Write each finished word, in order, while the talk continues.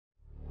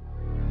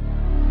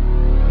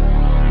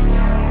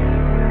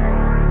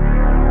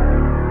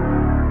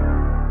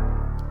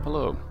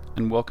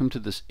welcome to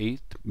this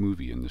 8th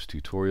movie in this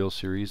tutorial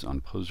series on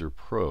POSER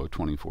Pro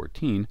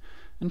 2014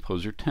 and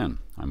POSER 10.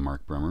 I'm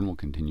Mark Bremer and will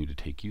continue to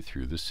take you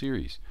through this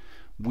series.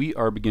 We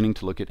are beginning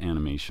to look at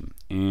animation,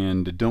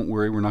 and don't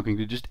worry, we're not going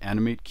to just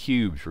animate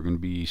cubes. We're going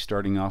to be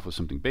starting off with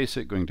something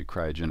basic, going to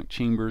cryogenic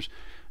chambers,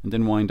 and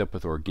then wind up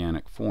with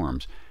organic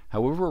forms.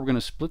 However, we're going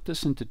to split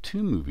this into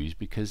two movies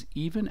because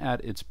even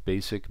at its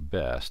basic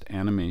best,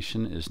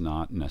 animation is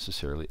not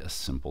necessarily a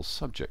simple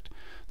subject.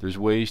 There's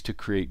ways to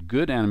create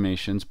good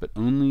animations, but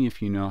only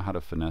if you know how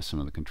to finesse some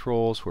of the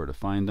controls, where to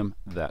find them,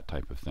 that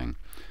type of thing.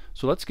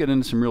 So let's get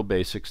into some real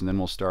basics, and then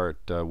we'll start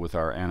with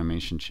our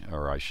animation,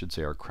 or I should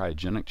say our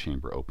cryogenic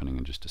chamber opening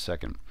in just a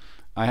second.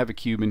 I have a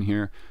cube in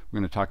here. We're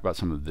going to talk about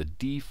some of the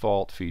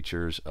default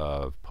features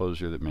of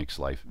POSER that makes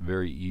life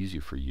very easy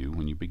for you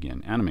when you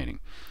begin animating.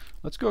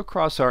 Let's go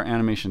across our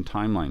animation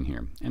timeline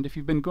here. And if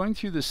you've been going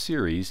through this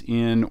series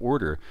in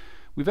order,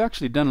 we've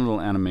actually done a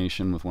little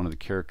animation with one of the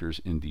characters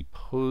in the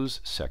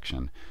pose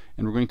section,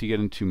 and we're going to get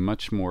into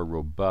much more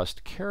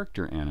robust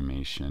character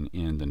animation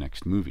in the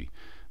next movie.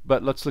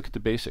 But let's look at the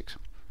basics.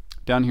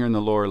 Down here in the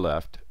lower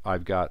left,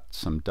 I've got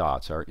some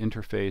dots, our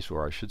interface,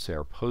 or I should say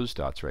our pose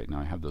dots right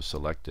now. I have those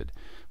selected.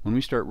 When we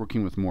start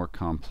working with more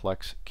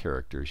complex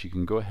characters, you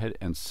can go ahead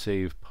and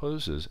save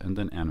poses and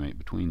then animate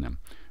between them.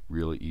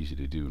 Really easy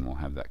to do, and we'll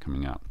have that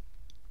coming out.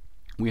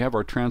 We have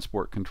our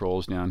transport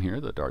controls down here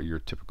that are your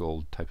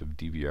typical type of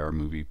DVR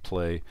movie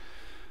play.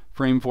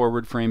 Frame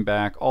forward, frame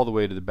back, all the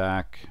way to the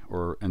back,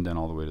 and then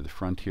all the way to the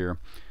front here.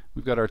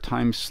 We've got our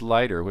time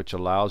slider, which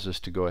allows us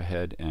to go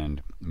ahead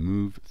and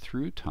move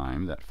through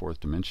time, that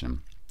fourth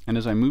dimension. And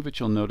as I move it,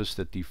 you'll notice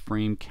that the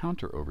frame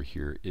counter over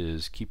here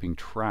is keeping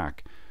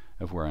track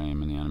of where I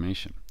am in the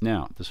animation.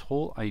 Now, this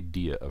whole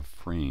idea of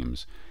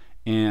frames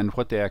and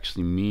what they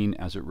actually mean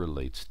as it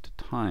relates to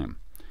time.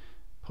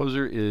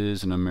 POSER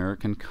is an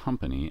American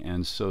company,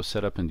 and so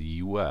set up in the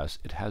US,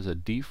 it has a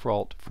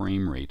default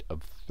frame rate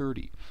of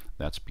 30.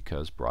 That's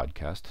because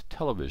broadcast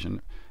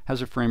television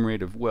has a frame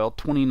rate of, well,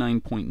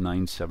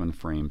 29.97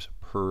 frames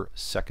per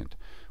second,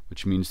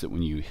 which means that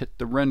when you hit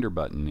the render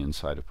button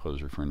inside of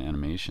POSER for an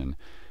animation,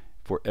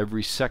 for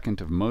every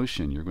second of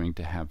motion, you're going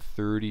to have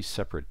 30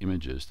 separate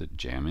images that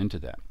jam into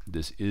that.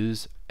 This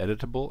is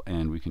editable,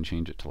 and we can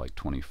change it to like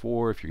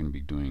 24 if you're going to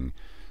be doing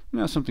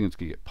something that's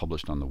going to get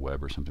published on the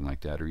web or something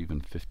like that, or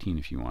even 15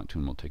 if you want to,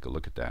 and we'll take a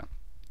look at that.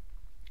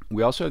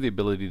 We also have the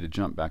ability to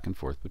jump back and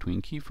forth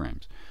between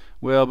keyframes.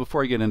 Well,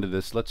 before I get into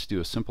this, let's do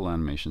a simple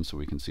animation so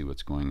we can see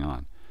what's going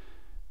on.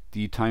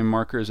 The time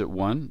marker is at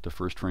 1, the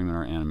first frame in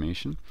our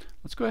animation.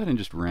 Let's go ahead and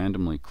just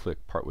randomly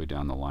click partway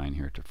down the line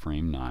here to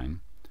frame 9.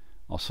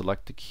 I'll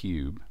select the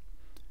cube.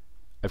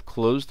 I've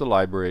closed the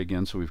library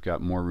again, so we've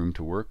got more room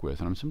to work with,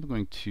 and I'm simply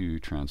going to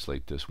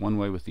translate this one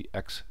way with the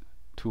X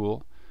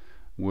tool.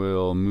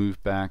 We'll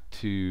move back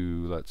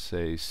to, let's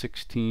say,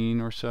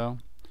 16 or so,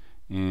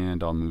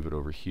 and I'll move it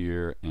over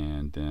here,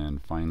 and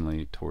then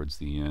finally towards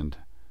the end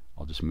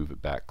I'll just move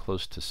it back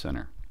close to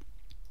center.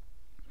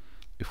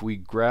 If we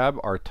grab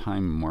our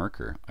time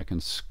marker, I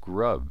can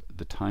scrub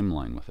the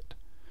timeline with it,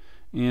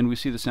 and we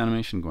see this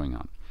animation going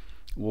on.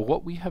 Well,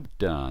 what we have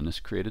done is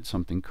created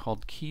something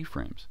called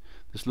keyframes.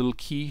 This little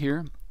key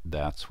here,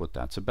 that's what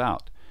that's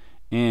about.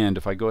 And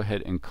if I go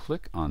ahead and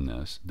click on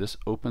this, this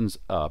opens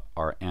up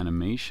our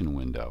animation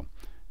window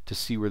to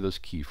see where those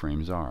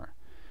keyframes are.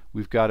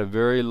 We've got a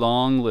very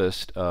long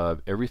list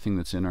of everything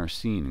that's in our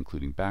scene,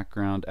 including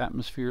background,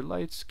 atmosphere,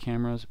 lights,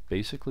 cameras.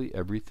 Basically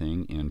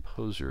everything in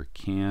POSER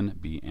can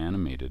be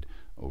animated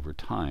over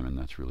time, and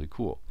that's really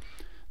cool.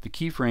 The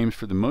keyframes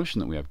for the motion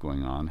that we have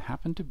going on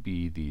happen to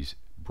be these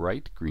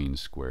bright green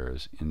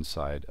squares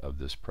inside of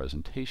this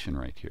presentation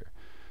right here.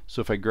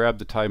 So if I grab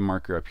the time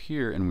marker up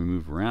here and we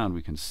move around,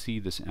 we can see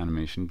this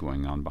animation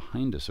going on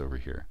behind us over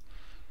here.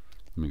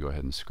 Let me go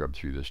ahead and scrub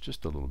through this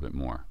just a little bit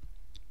more.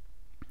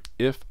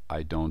 If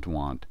I don't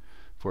want,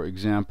 for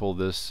example,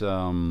 this,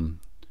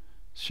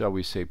 shall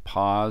we say,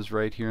 pause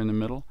right here in the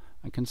middle,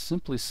 I can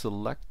simply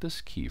select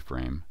this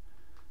keyframe,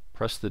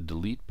 press the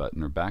delete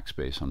button or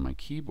backspace on my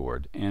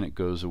keyboard, and it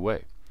goes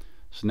away.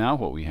 So now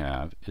what we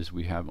have is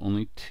we have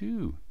only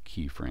 2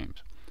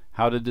 keyframes.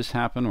 How did this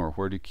happen, or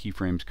where do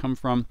keyframes come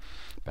from?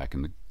 Back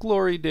in the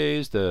glory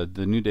days, the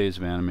new days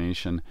of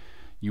animation,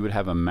 you would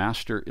have a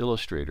master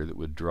illustrator that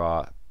would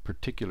draw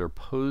particular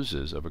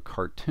poses of a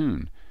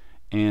cartoon,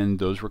 and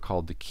those were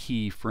called the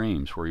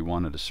keyframes, where he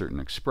wanted a certain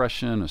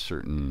expression, a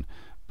certain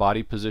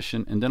body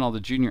position, and then all the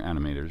junior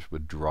animators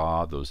would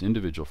draw those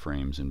individual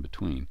frames in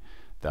between.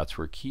 That's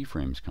where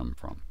keyframes come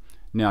from.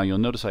 Now you'll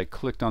notice I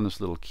clicked on this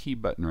little key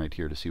button right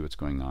here to see what's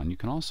going on. You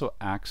can also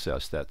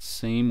access that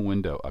same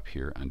window up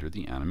here under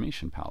the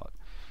animation palette.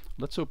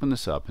 Let's open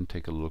this up and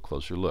take a little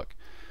closer look.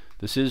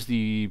 This is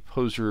the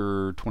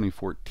POSER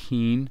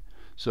 2014,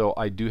 so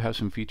I do have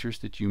some features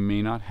that you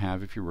may not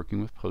have if you're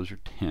working with POSER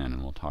 10,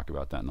 and we'll talk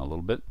about that in a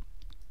little bit.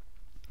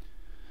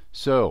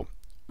 So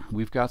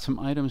we've got some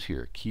items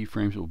here,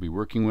 keyframes we'll be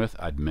working with.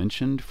 I'd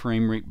mentioned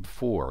frame rate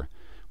before.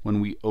 When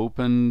we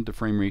open the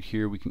frame rate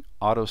here, we can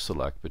auto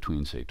select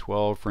between, say,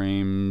 12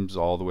 frames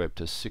all the way up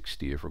to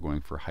 60 if we're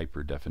going for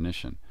hyper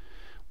definition.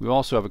 We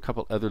also have a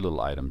couple other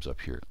little items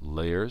up here.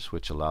 Layers,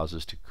 which allows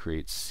us to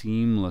create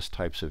seamless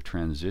types of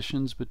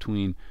transitions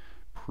between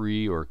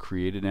pre or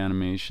created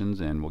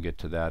animations, and we'll get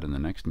to that in the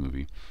next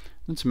movie.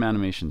 Then some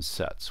animation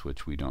sets,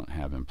 which we don't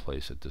have in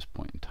place at this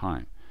point in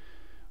time.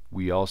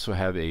 We also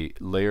have a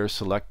layer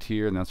select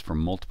here, and that's for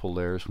multiple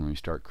layers when we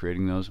start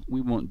creating those. We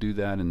won't do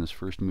that in this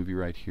first movie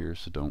right here,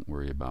 so don't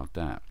worry about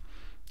that.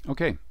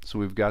 Okay, so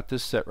we've got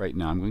this set right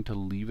now. I'm going to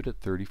leave it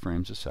at 30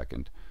 frames a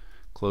second.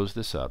 Close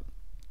this up.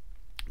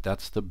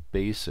 That's the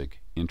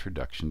basic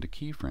introduction to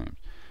keyframes.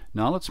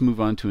 Now let's move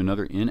on to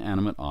another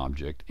inanimate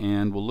object,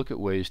 and we'll look at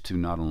ways to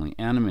not only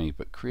animate,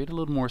 but create a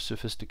little more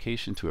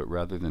sophistication to it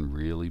rather than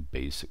really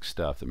basic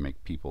stuff that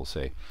make people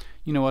say,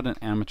 you know what, an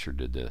amateur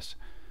did this.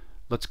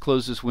 Let's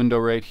close this window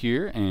right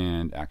here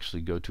and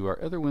actually go to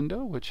our other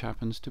window, which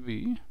happens to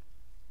be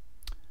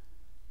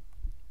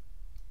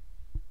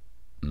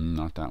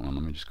not that one.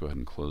 Let me just go ahead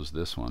and close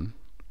this one.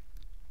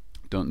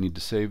 Don't need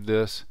to save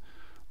this.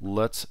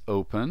 Let's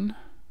open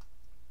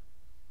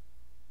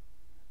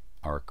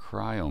our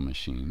cryo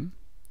machine,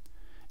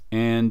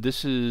 and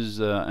this is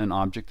an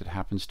object that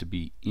happens to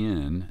be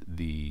in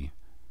the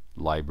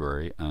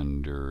library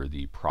under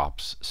the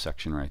props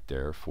section right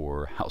there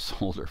for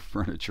household or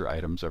furniture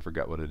items. I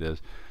forgot what it is.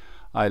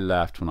 I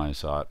laughed when I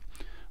saw it.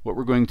 What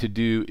we're going to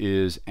do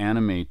is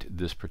animate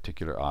this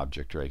particular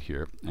object right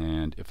here,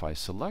 and if I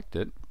select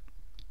it,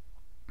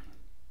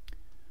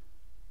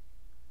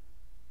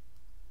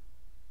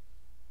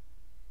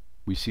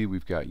 we see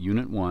we've got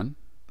unit 1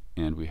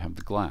 and we have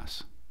the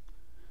glass.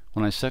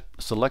 When I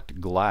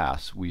select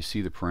glass, we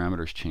see the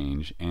parameters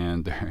change,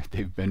 and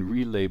they've been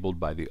relabeled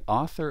by the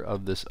author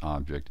of this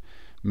object.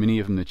 Many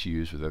of them that you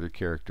use with other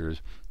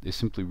characters, they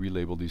simply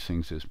relabel these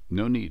things as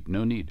no need,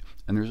 no need.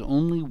 And there's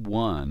only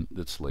one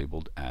that's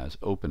labeled as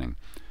opening.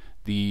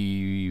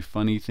 The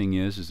funny thing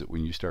is that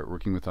when you start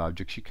working with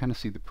objects, you kind of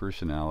see the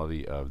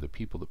personality of the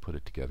people that put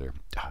it together.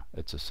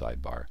 It's a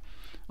sidebar.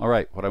 All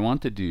right, what I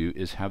want to do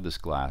is have this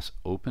glass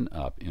open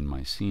up in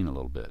my scene a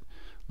little bit.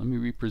 Let me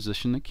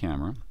reposition the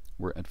camera.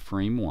 We're at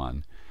frame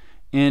 1,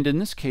 and in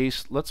this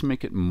case let's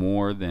make it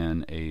more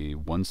than a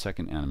 1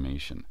 second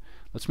animation.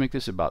 Let's make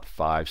this about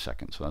 5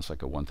 seconds, so that's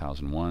like a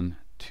 1001,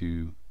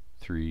 2,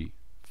 3,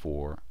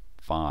 4,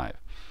 5.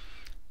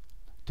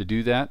 To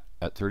do that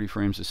at 30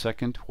 frames a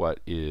second,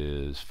 what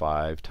is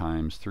 5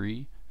 times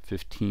 3?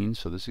 15.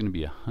 So this is going to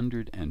be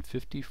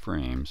 150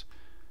 frames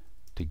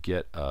to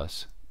get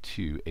us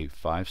to a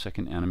 5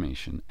 second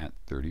animation at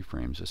 30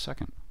 frames a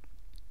second.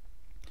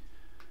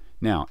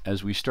 Now,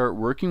 as we start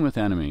working with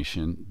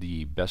animation,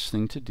 the best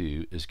thing to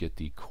do is get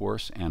the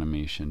coarse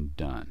animation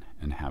done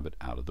and have it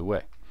out of the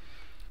way.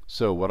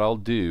 So what I'll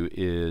do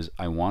is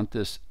I want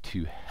this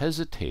to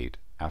hesitate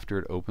after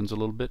it opens a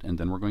little bit, and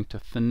then we're going to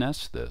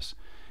finesse this.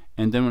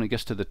 And then when it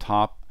gets to the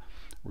top,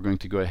 we're going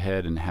to go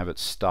ahead and have it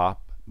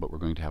stop, but we're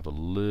going to have a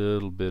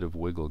little bit of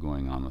wiggle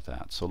going on with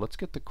that. So let's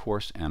get the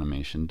coarse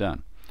animation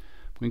done.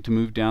 I'm going to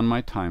move down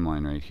my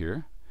timeline right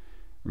here.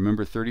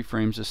 Remember, 30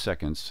 frames a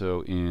second,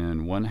 so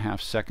in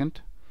 1/2 second,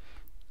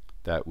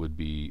 that would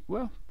be,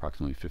 well,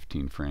 approximately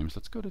 15 frames.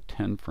 Let's go to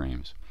 10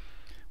 frames.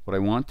 What I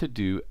want to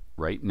do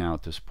right now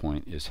at this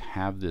point is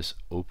have this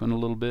open a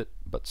little bit,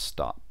 but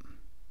stop.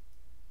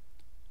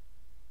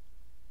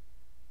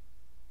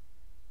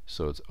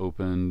 So it's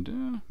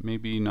opened,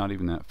 maybe not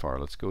even that far.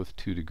 Let's go with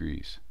 2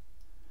 degrees.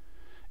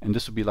 And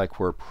this would be like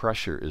where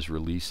pressure is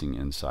releasing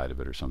inside of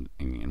it or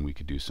something, and we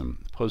could do some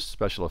post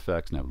special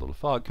effects and have a little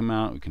fog come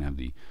out. We can have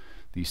the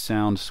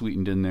sound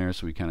sweetened in there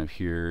so we kind of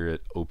hear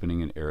it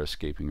opening and air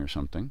escaping or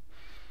something.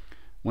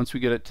 Once we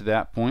get it to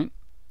that point,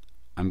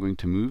 I'm going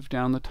to move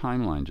down the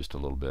timeline just a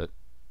little bit,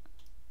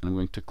 and I'm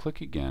going to click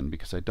again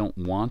because I don't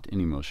want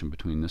any motion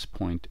between this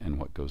point and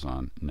what goes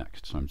on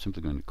next. So I'm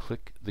simply going to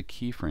click the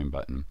keyframe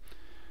button,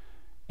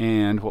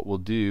 and what we'll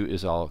do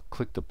is I'll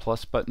click the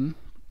plus button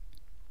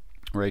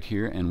right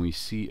here, and we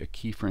see a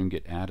keyframe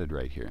get added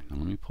right here. Now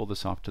let me pull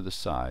this off to the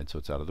side so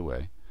it's out of the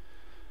way.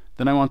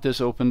 Then I want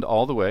this opened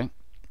all the way.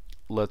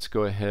 Let's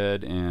go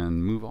ahead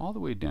and move all the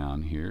way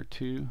down here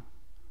to,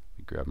 let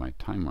me grab my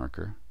time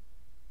marker,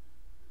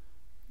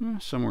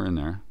 somewhere in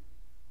there,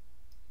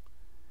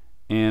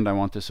 and I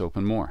want this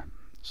open more.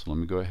 So let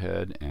me go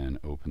ahead and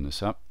open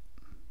this up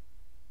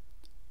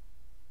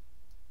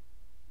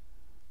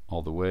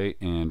all the way,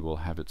 and we'll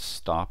have it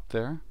stop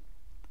there,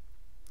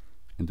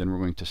 and then we're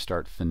going to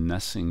start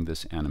finessing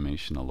this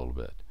animation a little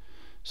bit.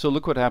 So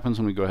look what happens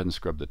when we go ahead and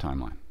scrub the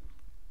timeline.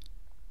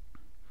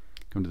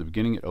 Come to the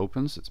beginning, it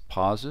opens, it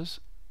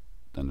pauses,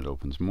 then it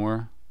opens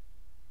more,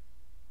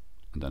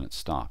 and then it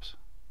stops.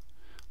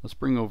 Let's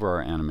bring over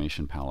our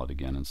animation palette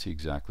again and see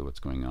exactly what's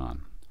going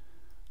on.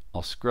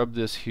 I'll scrub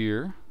this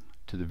here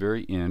to the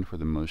very end where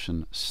the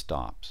motion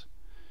stops.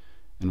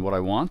 And what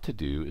I want to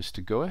do is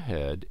to go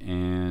ahead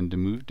and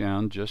move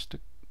down just a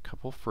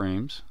couple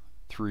frames,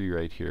 3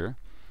 right here.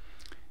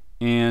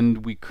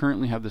 And we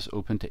currently have this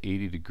open to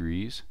 80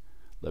 degrees.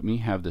 let me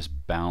have this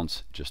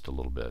bounce just a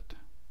little bit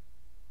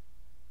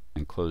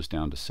and close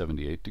down to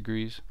 78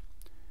 degrees.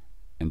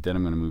 And then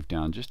I'm going to move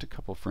down just a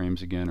couple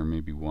frames again, or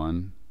maybe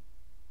one.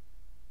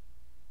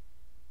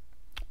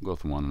 We'll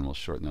go with one and we'll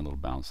shorten that little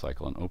bounce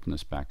cycle and open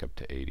this back up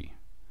to 80.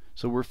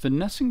 So we're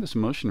finessing this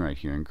motion right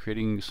here and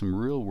creating some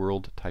real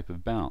world type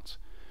of bounce.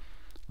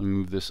 Let me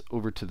move this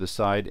over to the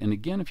side, and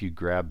again, if you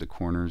grab the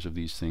corners of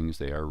these things,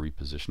 they are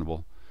repositionable.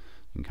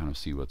 You can kind of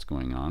see what's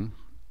going on.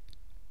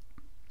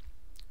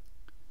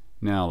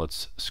 Now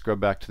let's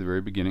scrub back to the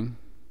very beginning.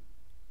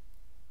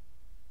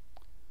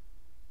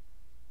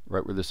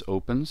 Right where this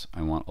opens,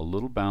 I want a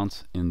little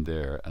bounce in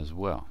there as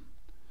well.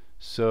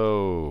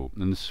 So,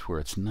 and this is where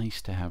it's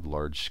nice to have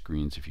large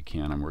screens if you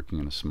can. I'm working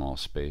in a small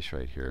space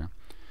right here.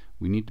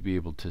 We need to be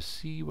able to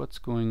see what's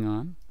going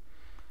on.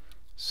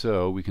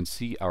 So we can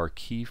see our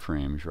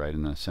keyframes right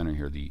in the center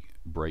here, the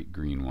bright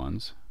green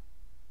ones.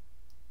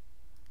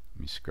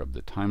 Let me scrub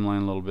the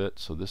timeline a little bit.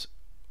 So this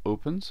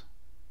opens.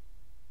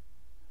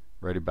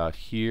 Right about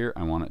here,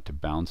 I want it to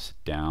bounce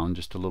down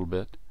just a little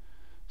bit.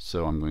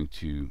 So I'm going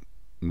to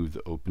move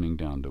the opening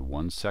down to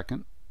 1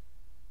 second.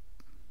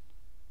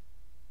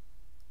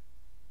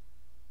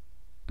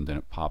 And then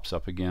it pops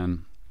up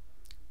again.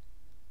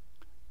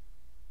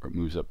 Or it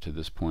moves up to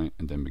this point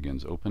and then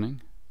begins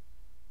opening.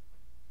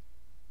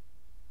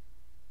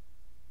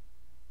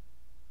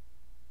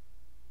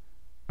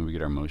 And we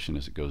get our motion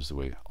as it goes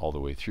all the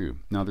way through.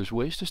 Now there's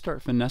ways to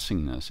start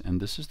finessing this, and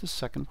this is the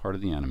second part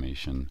of the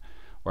animation,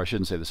 or I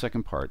shouldn't say the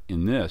second part.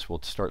 In this,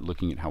 we'll start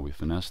looking at how we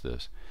finesse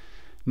this.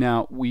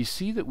 Now we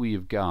see that we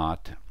have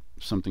got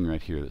something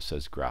right here that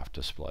says graph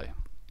display.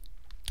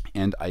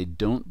 And I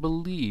don't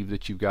believe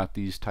that you've got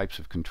these types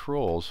of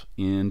controls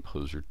in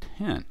POSER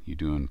 10. You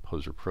do in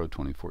POSER Pro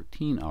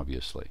 2014,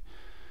 obviously.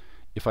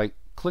 If I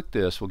click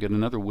this, we'll get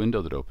another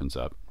window that opens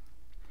up.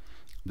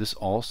 This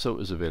also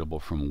is available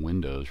from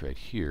Windows right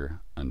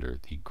here under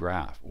the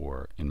graph,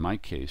 or in my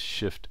case,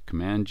 Shift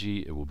Command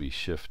G. It will be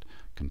Shift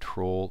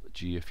Control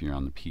G if you're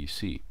on the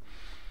PC.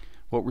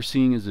 What we're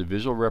seeing is a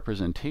visual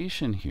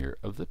representation here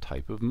of the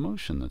type of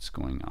motion that's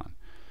going on.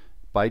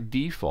 By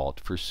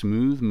default, for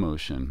smooth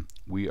motion,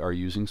 we are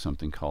using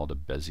something called a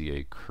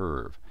Bezier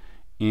curve.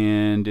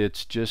 And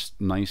it's just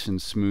nice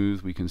and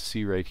smooth. We can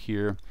see right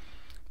here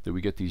that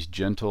we get these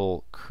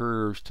gentle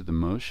curves to the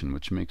motion,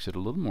 which makes it a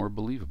little more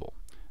believable.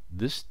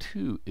 This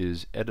too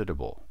is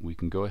editable. We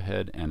can go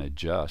ahead and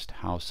adjust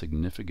how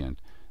significant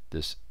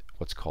this,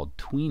 what's called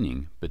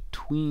tweening,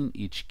 between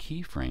each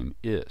keyframe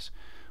is.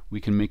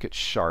 We can make it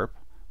sharp.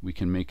 We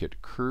can make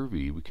it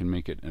curvy. We can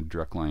make it a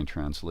direct line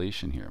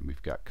translation here.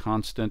 We've got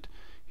constant.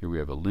 Here we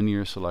have a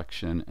linear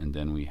selection, and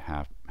then we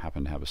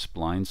happen to have a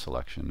spline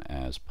selection,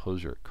 as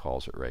POSER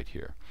calls it right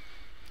here.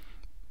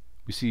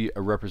 We see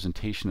a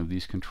representation of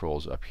these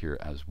controls up here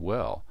as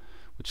well,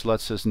 which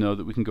lets us know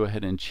that we can go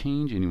ahead and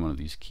change any one of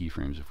these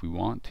keyframes if we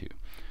want to.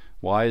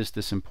 Why is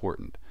this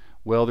important?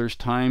 Well, there's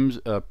times,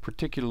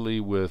 particularly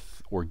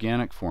with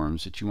organic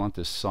forms, that you want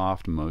this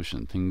soft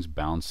motion, things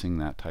bouncing,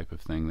 that type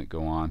of thing that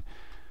go on.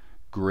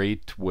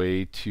 Great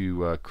way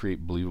to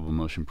create believable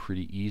motion,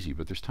 pretty easy,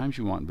 but there's times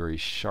you want very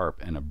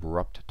sharp and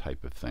abrupt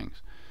type of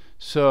things.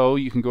 So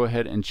you can go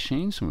ahead and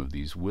change some of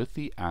these with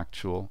the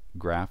actual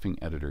graphing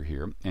editor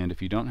here, and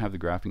if you don't have the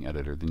graphing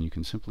editor, then you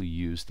can simply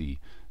use the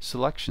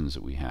selections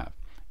that we have.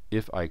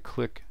 If I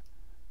click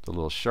the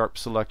little sharp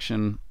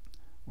selection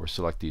or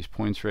select these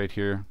points right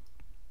here,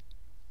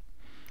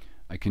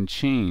 I can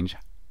change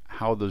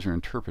how those are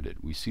interpreted.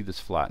 We see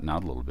this flatten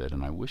out a little bit,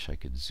 and I wish I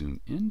could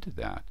zoom into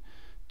that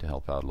to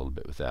help out a little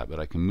bit with that, but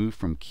I can move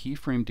from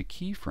keyframe to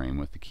keyframe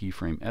with the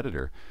Keyframe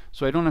Editor,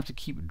 so I don't have to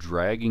keep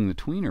dragging the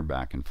tweener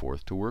back and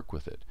forth to work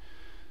with it.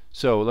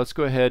 So let's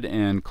go ahead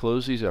and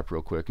close these up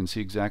real quick and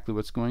see exactly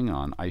what's going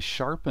on. I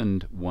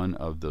sharpened one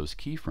of those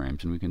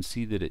keyframes, and we can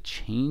see that it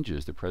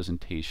changes the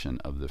presentation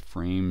of the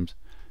frames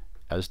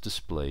as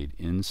displayed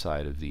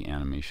inside of the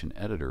animation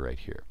editor right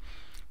here.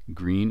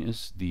 Green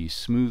is the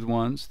smooth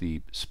ones,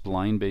 the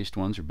spline based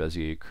ones, or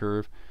Bezier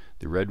curve.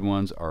 The red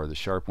ones are the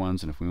sharp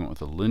ones, and if we went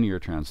with a linear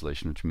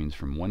translation, which means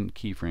from one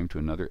keyframe to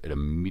another, it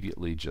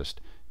immediately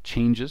just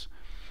changes.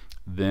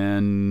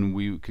 Then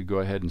we could go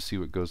ahead and see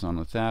what goes on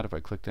with that. If I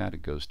click that,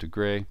 it goes to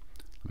gray.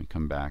 Let me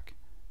come back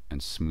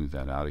and smooth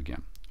that out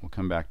again. We'll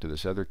come back to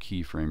this other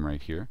keyframe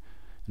right here,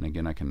 and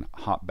again I can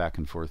hop back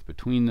and forth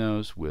between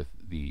those with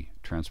the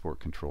transport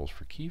controls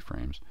for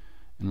keyframes,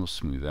 and we'll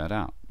smooth that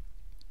out.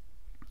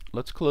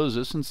 Let's close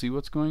this and see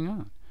what's going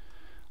on.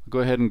 I'll go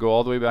ahead and go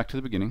all the way back to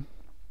the beginning.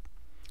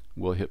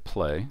 We'll hit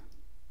play,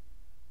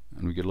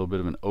 and we get a little bit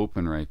of an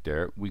open right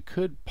there. We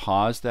could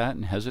pause that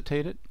and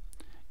hesitate it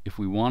if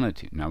we wanted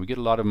to. Now we get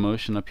a lot of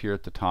motion up here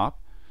at the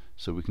top,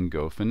 so we can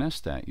go finesse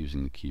that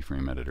using the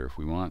Keyframe Editor if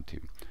we want to.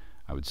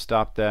 I would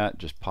stop that,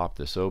 just pop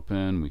this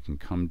open. We can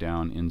come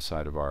down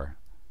inside of our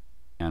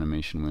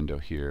animation window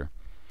here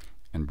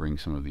and bring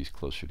some of these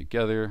closer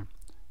together.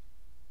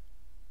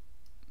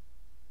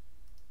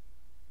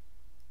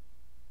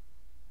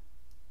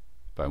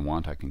 If I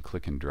want, I can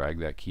click and drag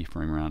that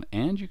keyframe around,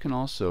 and you can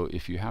also,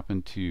 if you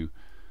happen to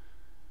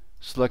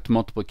select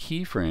multiple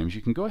keyframes,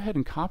 you can go ahead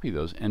and copy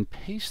those and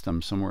paste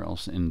them somewhere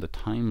else in the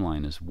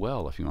timeline as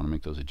well if you want to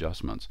make those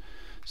adjustments.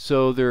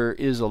 So there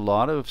is a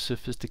lot of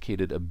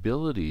sophisticated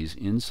abilities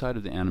inside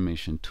of the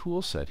animation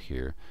toolset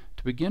here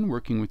to begin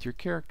working with your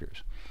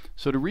characters.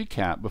 So to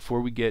recap,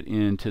 before we get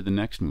into the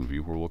next movie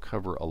where we'll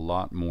cover a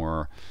lot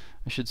more,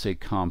 I should say,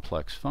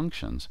 complex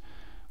functions,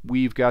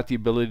 we've got the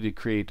ability to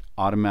create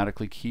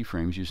automatically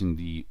keyframes using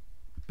the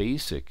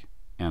basic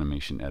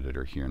animation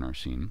editor here in our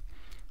scene.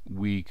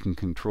 We can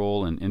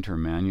control and enter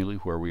manually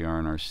where we are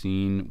in our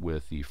scene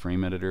with the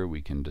frame editor.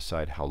 We can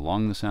decide how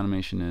long this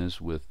animation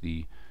is with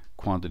the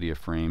quantity of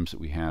frames that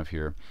we have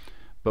here.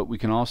 But we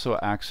can also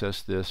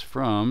access this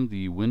from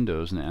the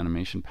windows and the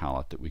animation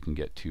palette that we can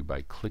get to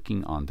by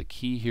clicking on the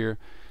key here.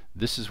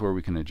 This is where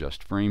we can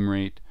adjust frame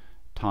rate,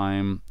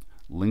 time,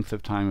 length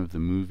of time of the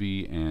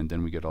movie, and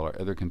then we get all our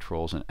other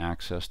controls and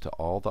access to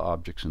all the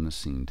objects in the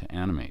scene to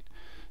animate.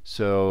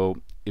 So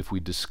if we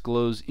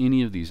disclose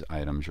any of these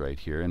items right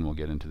here, and we'll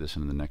get into this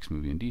in the next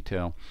movie in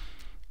detail,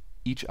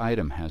 each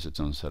item has its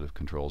own set of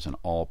controls and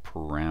all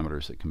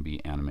parameters that can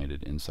be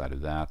animated inside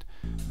of that.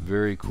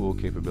 Very cool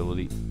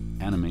capability.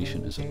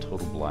 Animation is a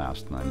total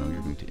blast, and I know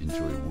you're going to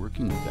enjoy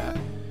working with that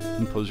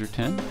in POSER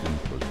 10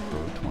 and POSER Pro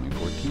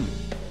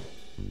 2014.